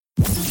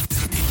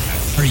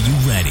Are you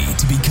ready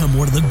to become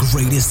one of the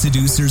greatest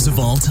seducers of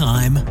all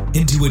time?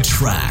 And to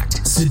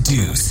attract,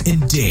 seduce,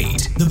 and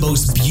date the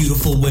most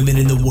beautiful women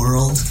in the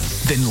world?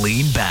 Then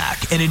lean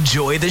back and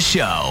enjoy the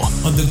show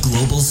on the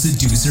Global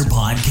Seducer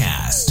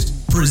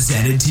Podcast,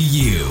 presented to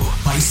you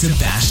by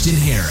Sebastian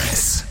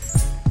Harris.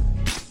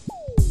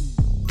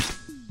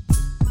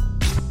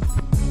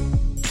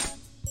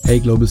 Hey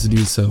Global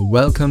Seducer,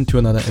 welcome to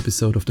another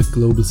episode of the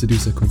Global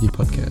Seducer Quickie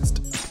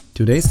Podcast.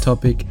 Today's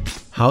topic,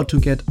 how to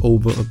get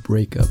over a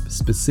breakup,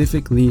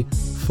 specifically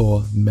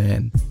for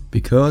men,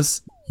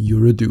 because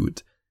you're a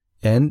dude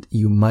and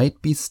you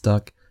might be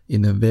stuck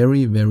in a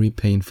very, very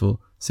painful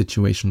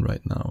situation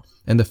right now.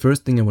 And the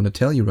first thing I want to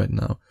tell you right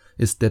now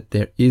is that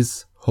there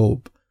is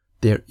hope.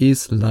 There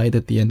is light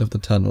at the end of the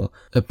tunnel.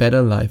 A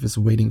better life is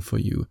waiting for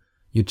you.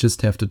 You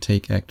just have to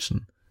take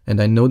action. And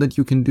I know that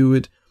you can do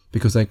it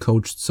because I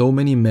coached so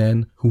many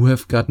men who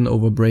have gotten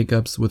over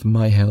breakups with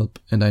my help,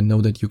 and I know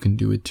that you can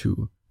do it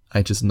too.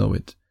 I just know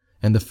it.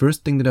 And the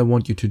first thing that I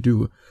want you to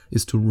do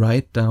is to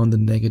write down the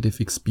negative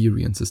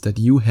experiences that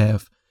you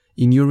have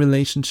in your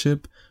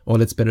relationship, or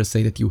let's better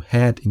say that you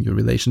had in your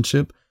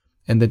relationship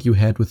and that you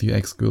had with your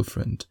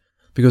ex-girlfriend.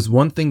 Because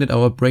one thing that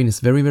our brain is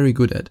very, very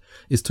good at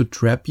is to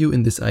trap you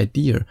in this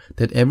idea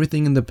that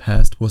everything in the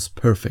past was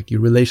perfect.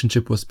 Your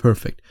relationship was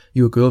perfect.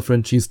 Your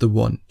girlfriend, she's the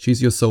one.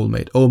 She's your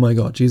soulmate. Oh my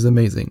God, she's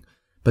amazing.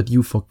 But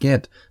you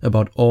forget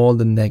about all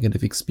the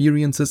negative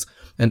experiences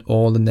and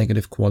all the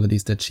negative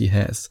qualities that she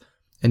has.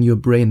 And your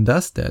brain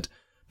does that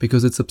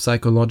because it's a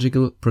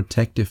psychological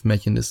protective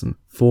mechanism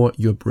for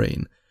your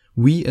brain.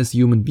 We as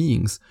human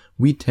beings,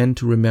 we tend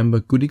to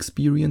remember good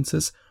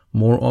experiences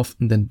more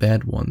often than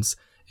bad ones.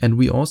 And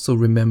we also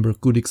remember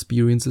good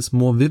experiences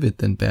more vivid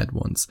than bad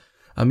ones.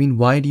 I mean,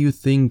 why do you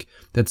think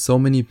that so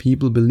many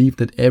people believe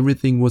that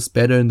everything was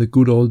better in the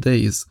good old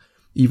days?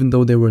 Even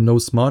though there were no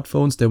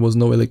smartphones, there was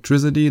no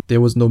electricity, there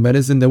was no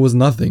medicine, there was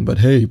nothing. But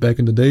hey, back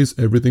in the days,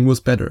 everything was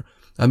better.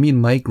 I mean,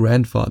 my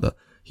grandfather,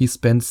 he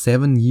spent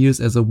 7 years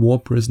as a war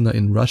prisoner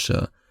in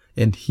Russia,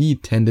 and he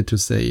tended to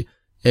say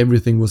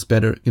everything was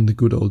better in the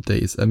good old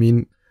days. I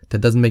mean,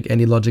 that doesn't make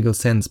any logical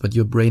sense, but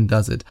your brain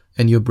does it.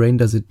 And your brain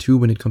does it too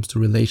when it comes to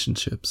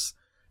relationships.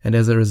 And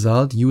as a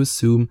result, you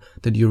assume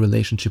that your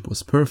relationship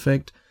was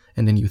perfect,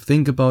 and then you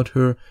think about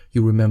her,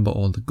 you remember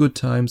all the good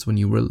times when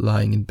you were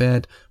lying in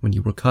bed, when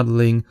you were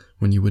cuddling,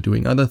 when you were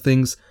doing other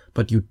things,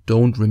 but you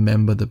don't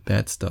remember the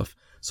bad stuff.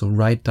 So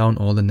write down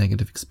all the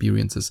negative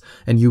experiences,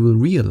 and you will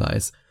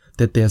realize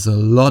that there's a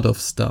lot of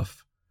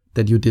stuff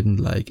that you didn't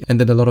like, and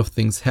that a lot of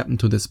things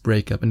happened to this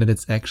breakup, and that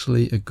it's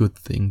actually a good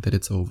thing that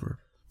it's over.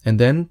 And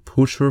then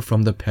push her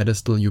from the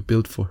pedestal you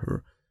built for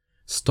her.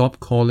 Stop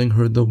calling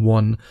her the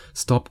one.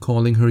 Stop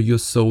calling her your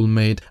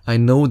soulmate. I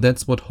know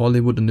that's what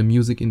Hollywood and the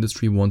music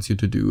industry wants you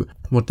to do.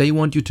 What they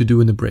want you to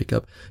do in a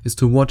breakup is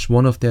to watch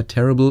one of their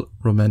terrible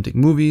romantic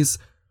movies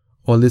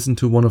or listen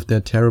to one of their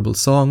terrible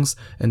songs,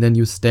 and then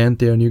you stand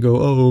there and you go,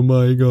 oh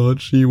my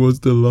God, she was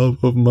the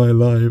love of my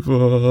life.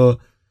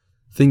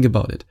 Think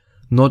about it.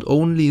 Not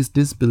only is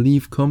this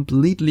belief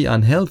completely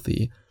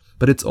unhealthy,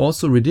 but it's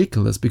also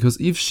ridiculous, because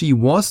if she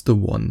was the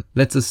one,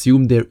 let's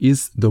assume there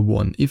is the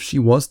one. If she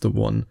was the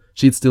one,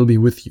 she'd still be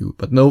with you.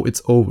 But no,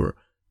 it's over.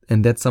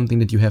 And that's something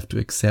that you have to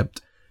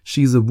accept.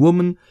 She's a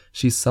woman,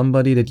 she's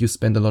somebody that you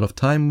spend a lot of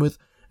time with,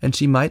 and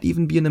she might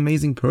even be an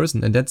amazing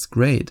person, and that's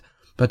great.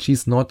 But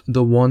she's not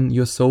the one,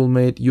 your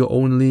soulmate, your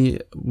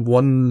only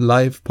one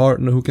life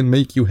partner who can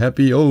make you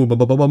happy.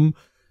 Oh,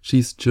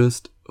 she's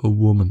just a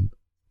woman.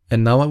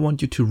 And now I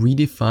want you to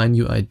redefine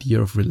your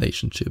idea of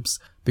relationships.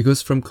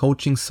 Because from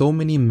coaching so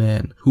many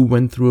men who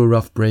went through a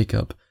rough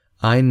breakup,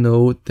 I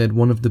know that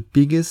one of the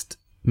biggest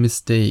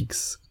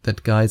mistakes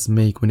that guys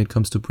make when it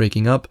comes to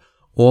breaking up,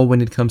 or when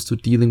it comes to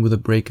dealing with a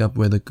breakup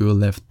where the girl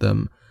left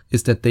them,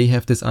 is that they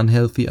have this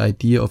unhealthy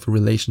idea of a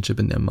relationship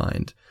in their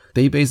mind.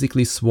 They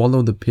basically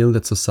swallow the pill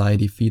that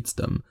society feeds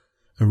them.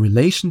 A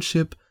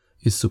relationship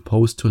is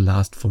supposed to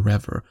last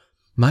forever.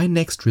 My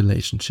next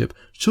relationship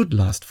should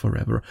last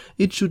forever.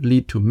 It should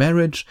lead to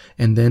marriage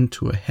and then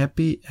to a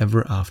happy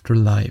ever after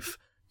life.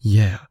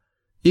 Yeah,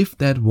 if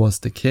that was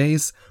the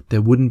case,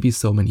 there wouldn't be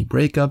so many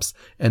breakups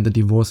and the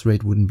divorce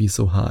rate wouldn't be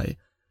so high.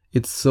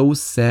 It's so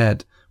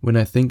sad when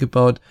I think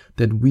about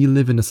that we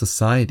live in a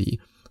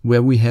society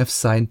where we have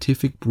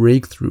scientific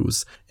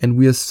breakthroughs and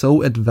we are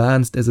so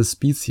advanced as a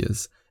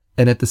species.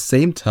 And at the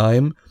same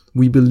time,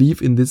 we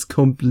believe in this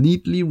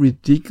completely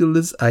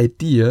ridiculous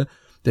idea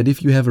that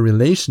if you have a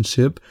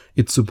relationship,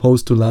 it's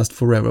supposed to last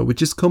forever,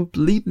 which is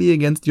completely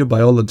against your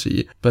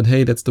biology. But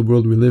hey, that's the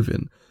world we live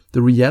in.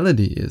 The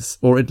reality is,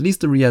 or at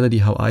least the reality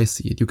how I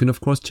see it, you can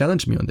of course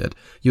challenge me on that.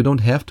 You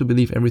don't have to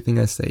believe everything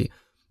I say.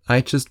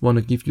 I just want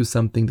to give you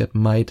something that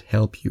might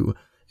help you,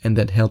 and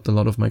that helped a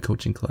lot of my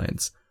coaching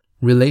clients.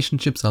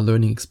 Relationships are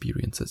learning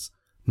experiences.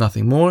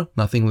 Nothing more,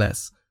 nothing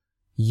less.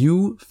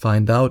 You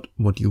find out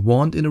what you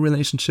want in a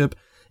relationship,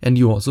 and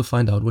you also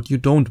find out what you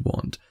don't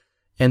want.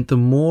 And the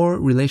more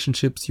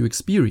relationships you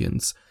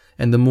experience,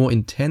 and the more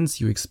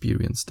intense you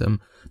experience them,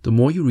 the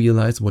more you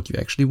realize what you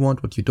actually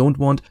want, what you don't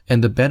want,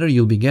 and the better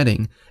you'll be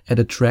getting at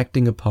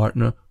attracting a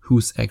partner who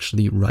who's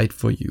actually right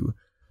for you.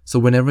 So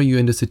whenever you're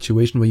in the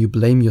situation where you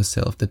blame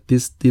yourself that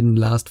this didn't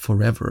last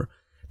forever,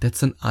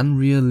 that's an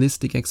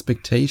unrealistic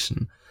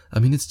expectation. I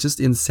mean, it's just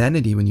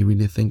insanity when you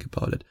really think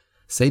about it.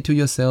 Say to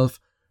yourself,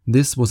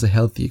 this was a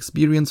healthy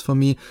experience for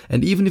me,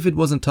 and even if it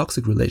was a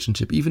toxic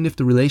relationship, even if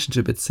the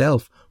relationship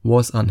itself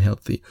was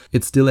unhealthy,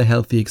 it's still a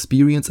healthy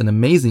experience, an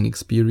amazing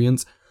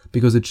experience,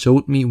 because it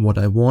showed me what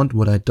I want,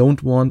 what I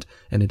don't want,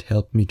 and it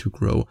helped me to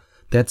grow.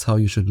 That's how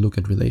you should look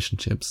at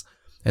relationships.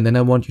 And then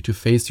I want you to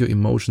face your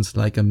emotions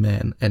like a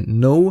man. And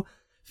no,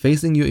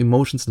 facing your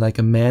emotions like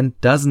a man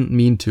doesn't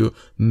mean to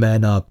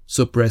man up,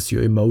 suppress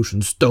your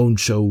emotions, don't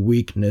show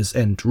weakness,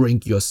 and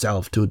drink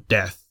yourself to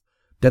death.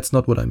 That's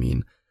not what I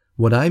mean.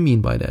 What I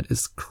mean by that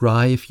is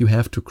cry if you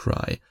have to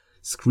cry,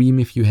 scream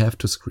if you have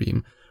to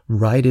scream,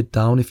 write it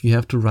down if you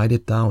have to write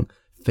it down,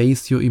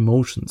 face your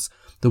emotions.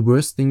 The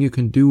worst thing you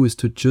can do is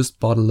to just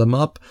bottle them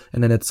up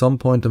and then at some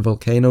point the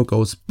volcano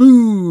goes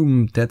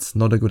boom. That's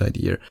not a good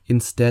idea.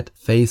 Instead,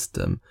 face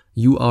them.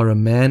 You are a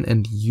man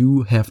and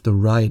you have the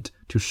right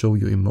to show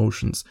your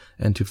emotions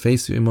and to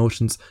face your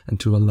emotions and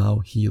to allow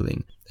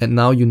healing. And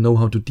now you know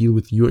how to deal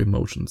with your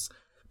emotions.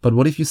 But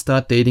what if you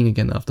start dating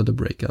again after the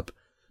breakup?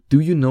 Do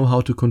you know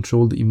how to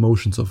control the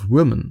emotions of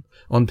women?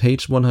 On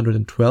page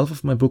 112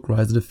 of my book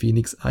Rise of the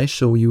Phoenix, I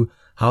show you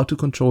how to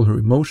control her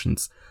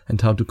emotions and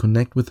how to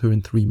connect with her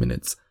in 3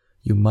 minutes.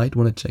 You might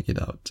want to check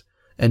it out.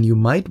 And you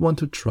might want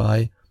to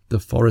try the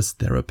forest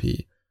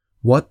therapy.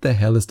 What the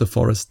hell is the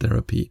forest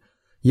therapy?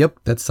 Yep,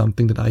 that's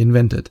something that I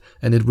invented,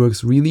 and it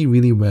works really,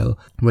 really well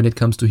when it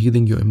comes to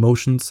healing your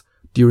emotions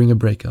during a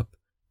breakup.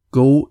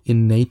 Go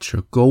in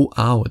nature, go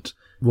out,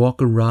 walk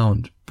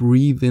around,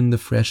 breathe in the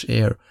fresh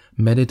air,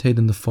 meditate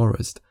in the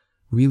forest,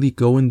 really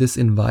go in this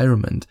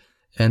environment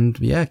and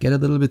get a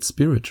little bit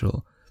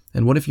spiritual.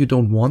 And what if you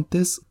don't want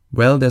this?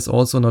 Well, there's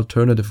also an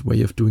alternative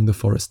way of doing the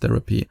forest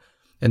therapy.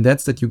 And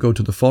that's that you go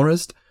to the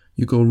forest,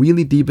 you go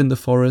really deep in the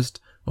forest.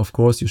 Of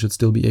course, you should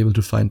still be able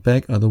to find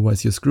back,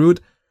 otherwise you're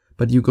screwed.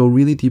 But you go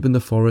really deep in the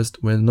forest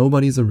where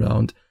nobody's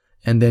around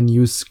and then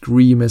you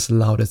scream as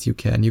loud as you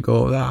can. You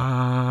go,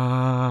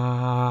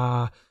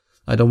 ah.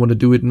 I don't want to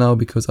do it now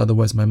because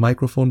otherwise my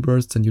microphone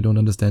bursts and you don't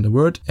understand a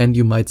word and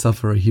you might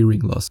suffer a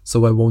hearing loss.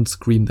 So I won't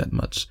scream that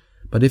much.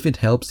 But if it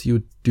helps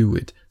you, do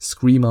it.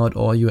 Scream out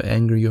all your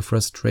anger, your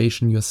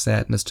frustration, your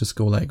sadness. Just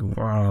go like,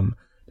 wham,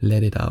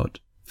 let it out.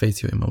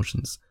 Face your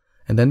emotions.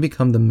 And then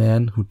become the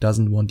man who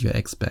doesn't want your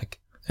ex back.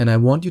 And I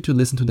want you to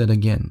listen to that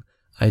again.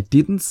 I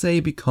didn't say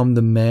become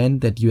the man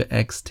that your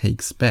ex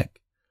takes back.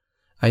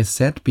 I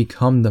said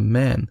become the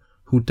man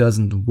who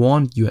doesn't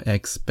want your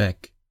ex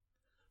back.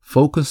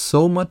 Focus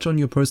so much on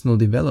your personal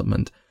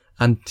development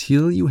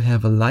until you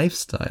have a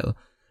lifestyle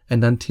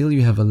and until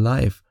you have a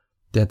life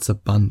that's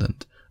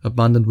abundant.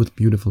 Abundant with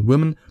beautiful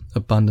women,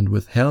 abundant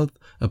with health,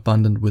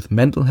 abundant with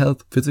mental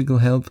health, physical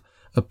health,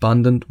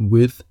 abundant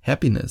with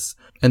happiness.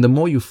 And the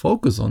more you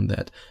focus on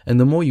that, and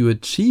the more you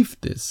achieve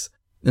this,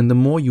 and the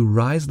more you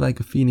rise like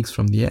a phoenix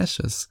from the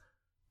ashes,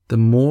 the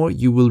more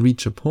you will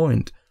reach a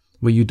point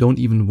where you don't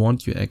even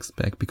want your ex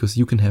back because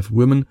you can have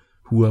women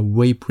who are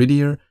way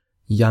prettier,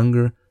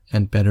 younger,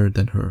 and better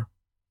than her.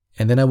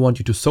 And then I want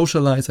you to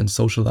socialize and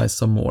socialize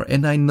some more.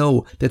 And I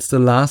know that's the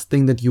last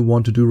thing that you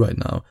want to do right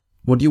now.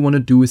 What you want to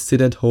do is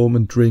sit at home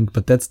and drink,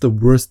 but that's the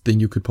worst thing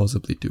you could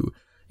possibly do.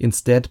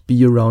 Instead,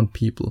 be around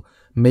people,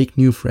 make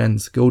new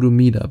friends, go to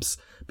meetups,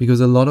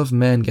 because a lot of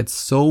men get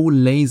so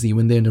lazy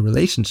when they're in a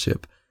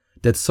relationship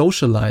that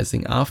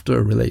socializing after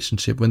a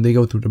relationship, when they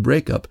go through the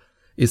breakup,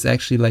 is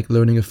actually like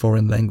learning a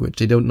foreign language.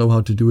 They don't know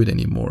how to do it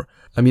anymore.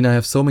 I mean, I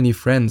have so many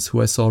friends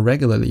who I saw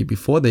regularly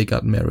before they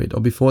got married or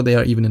before they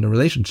are even in a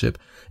relationship,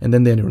 and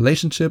then they're in a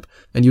relationship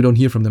and you don't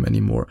hear from them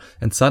anymore.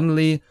 And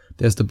suddenly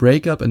there's the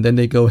breakup and then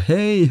they go,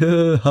 hey,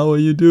 how are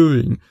you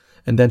doing?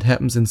 And that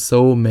happens in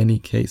so many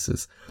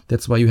cases.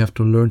 That's why you have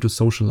to learn to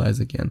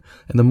socialize again.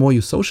 And the more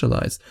you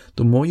socialize,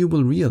 the more you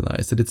will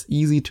realize that it's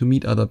easy to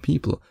meet other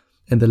people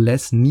and the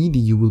less needy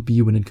you will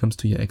be when it comes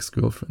to your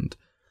ex-girlfriend.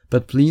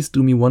 But please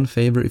do me one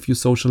favor, if you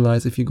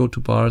socialize, if you go to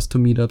bars, to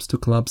meetups, to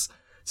clubs,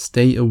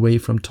 stay away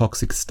from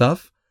toxic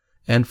stuff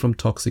and from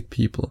toxic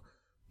people.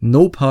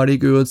 No party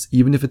girls,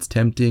 even if it's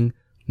tempting,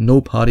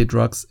 no party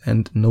drugs,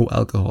 and no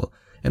alcohol.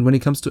 And when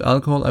it comes to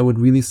alcohol, I would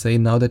really say,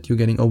 now that you're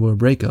getting over a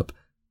breakup,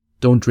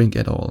 don't drink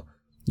at all.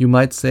 You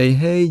might say,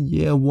 hey,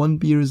 yeah, 1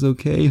 beer is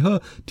okay,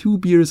 2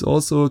 beers is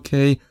also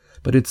okay,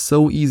 but it's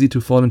so easy to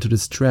fall into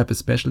this trap,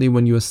 especially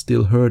when you're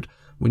still hurt,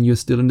 when you're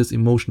still in this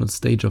emotional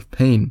stage of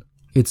pain.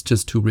 It's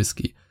just too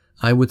risky.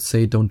 I would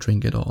say don't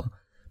drink at all.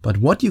 But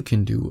what you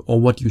can do,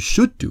 or what you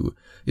should do,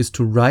 is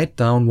to write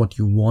down what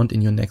you want in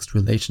your next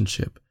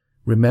relationship.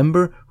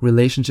 Remember,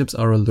 relationships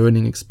are a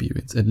learning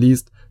experience, at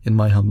least in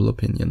my humble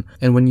opinion.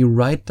 And when you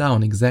write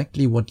down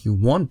exactly what you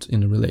want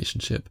in a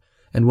relationship,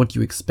 and what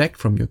you expect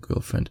from your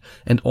girlfriend,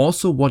 and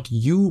also what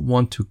you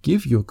want to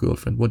give your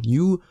girlfriend, what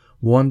you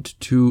want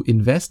to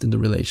invest in the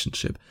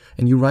relationship,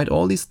 and you write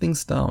all these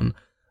things down,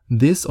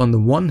 this on the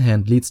one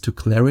hand leads to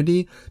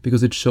clarity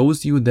because it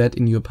shows you that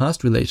in your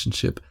past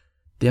relationship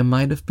there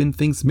might have been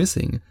things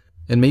missing,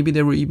 And maybe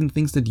there were even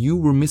things that you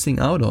were missing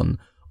out on,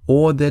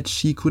 or that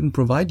she couldn't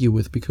provide you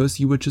with because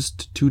you were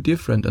just too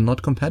different and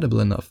not compatible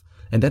enough.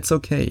 And that's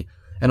okay.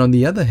 And on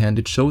the other hand,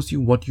 it shows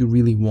you what you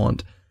really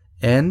want.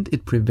 And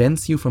it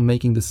prevents you from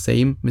making the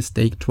same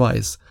mistake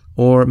twice.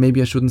 Or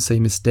maybe I shouldn't say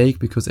mistake,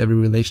 because every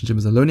relationship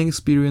is a learning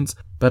experience,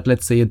 but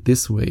let's say it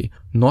this way: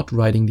 not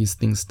writing these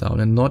things down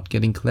and not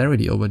getting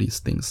clarity over these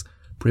things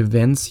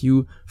prevents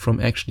you from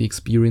actually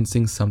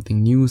experiencing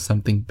something new,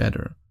 something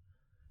better.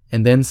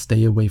 And then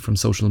stay away from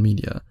social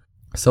media.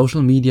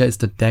 Social media is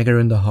the dagger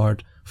in the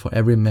heart for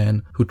every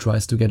man who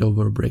tries to get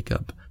over a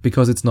breakup.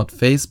 Because it's not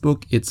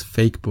Facebook, it's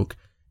Fakebook.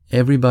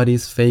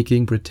 Everybody's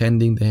faking,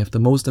 pretending they have the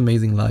most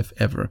amazing life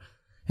ever.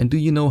 And do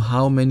you know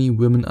how many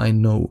women I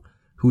know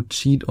who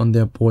cheat on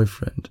their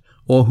boyfriend,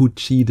 or who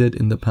cheated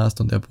in the past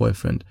on their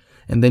boyfriend?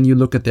 And then you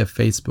look at their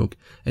Facebook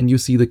and you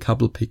see the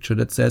couple picture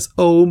that says,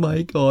 "Oh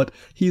my God,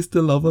 he's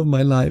the love of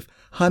my life.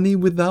 Honey,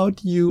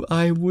 without you,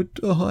 I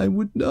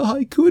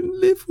couldn't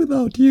live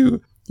without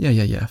you."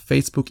 Yeah.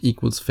 Facebook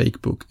equals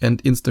Fakebook,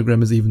 and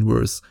Instagram is even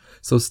worse.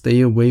 So stay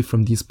away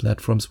from these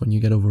platforms when you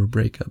get over a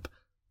breakup.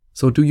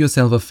 So do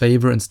yourself a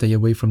favor and stay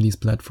away from these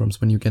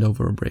platforms when you get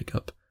over a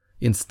breakup.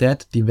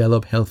 Instead,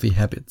 develop healthy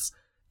habits.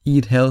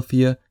 Eat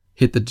healthier,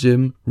 hit the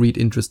gym, read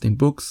interesting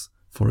books.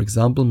 For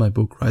example, my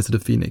book, Rise of the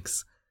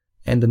Phoenix.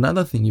 And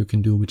another thing you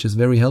can do, which is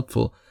very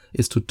helpful,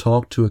 is to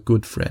talk to a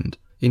good friend.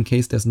 In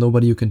case there's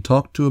nobody you can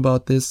talk to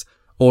about this,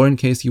 or in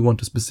case you want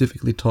to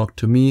specifically talk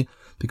to me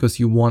because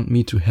you want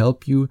me to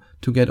help you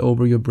to get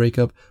over your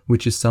breakup,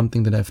 which is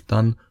something that I've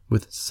done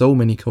with so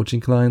many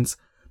coaching clients,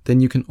 then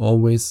you can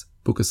always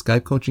book a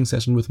Skype coaching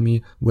session with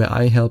me where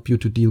I help you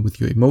to deal with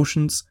your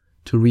emotions,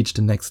 to reach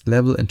the next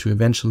level, and to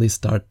eventually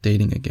start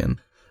dating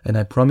again. And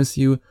I promise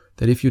you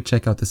that if you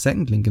check out the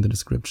second link in the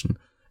description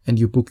and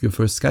you book your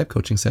first Skype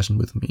coaching session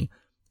with me,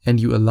 and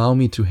you allow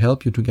me to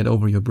help you to get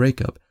over your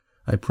breakup,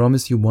 I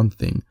promise you one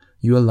thing: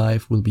 your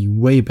life will be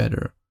way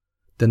better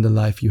than the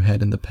life you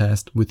had in the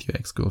past with your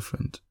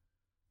ex-girlfriend.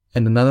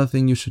 And another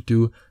thing you should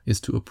do is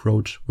to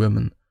approach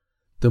women.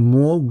 The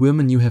more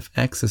women you have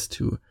access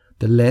to,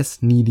 the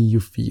less needy you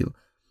feel.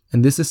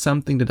 And this is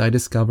something that I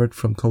discovered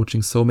from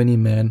coaching so many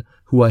men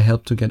who I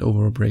helped to get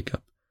over a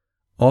breakup.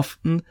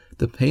 Often,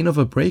 the pain of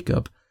a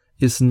breakup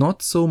is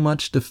not so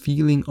much the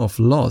feeling of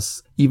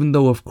loss, even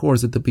though, of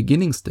course, at the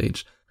beginning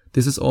stage,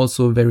 this is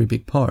also a very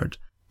big part.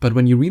 But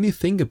when you really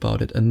think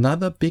about it,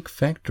 another big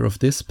factor of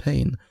this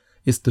pain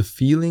is the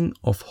feeling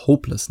of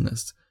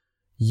hopelessness.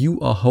 You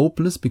are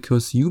hopeless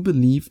because you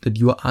believe that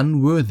you are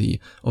unworthy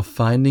of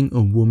finding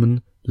a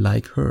woman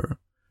like her.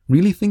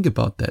 Really think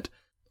about that.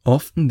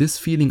 Often this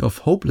feeling of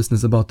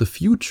hopelessness about the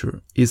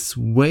future is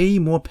way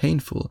more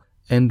painful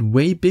and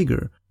way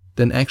bigger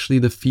than actually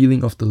the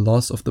feeling of the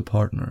loss of the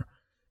partner.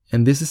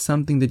 And this is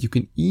something that you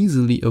can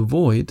easily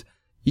avoid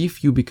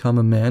if you become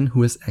a man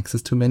who has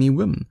access to many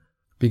women.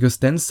 Because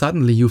then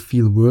suddenly you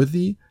feel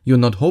worthy, you're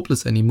not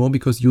hopeless anymore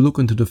because you look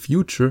into the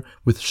future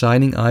with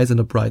shining eyes and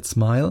a bright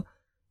smile,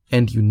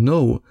 and you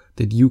know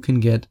that you can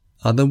get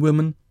other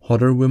women,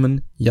 hotter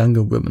women,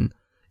 younger women.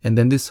 And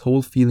then this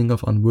whole feeling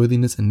of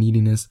unworthiness and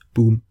neediness,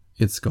 boom,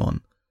 it's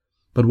gone.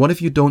 But what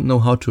if you don't know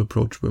how to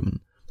approach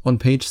women? On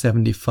page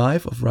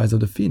 75 of Rise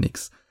of the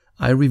Phoenix,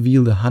 I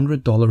reveal the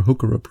 $100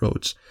 hooker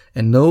approach.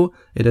 And no,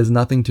 it has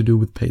nothing to do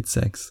with paid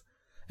sex.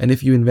 And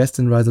if you invest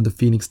in Rise of the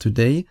Phoenix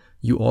today,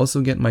 you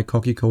also get my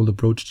Cocky Cold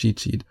Approach cheat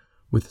sheet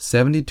with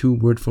 72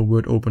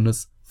 word-for-word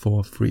openers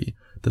for free.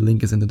 The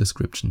link is in the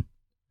description.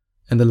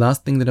 And the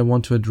last thing that I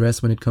want to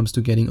address when it comes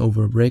to getting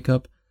over a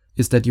breakup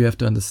is that you have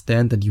to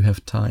understand that you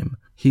have time.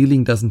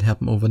 Healing doesn't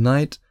happen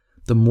overnight.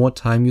 The more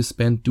time you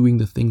spend doing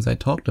the things I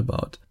talked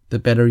about, the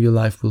better your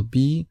life will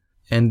be,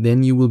 and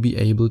then you will be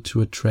able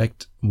to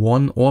attract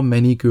one or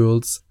many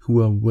girls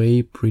who are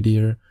way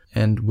prettier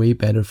and way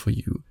better for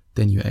you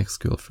than your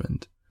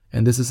ex-girlfriend.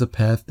 And this is a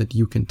path that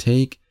you can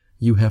take.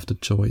 You have the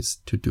choice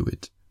to do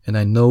it. And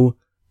I know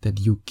that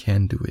you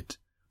can do it.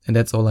 And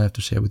that's all I have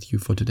to share with you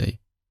for today.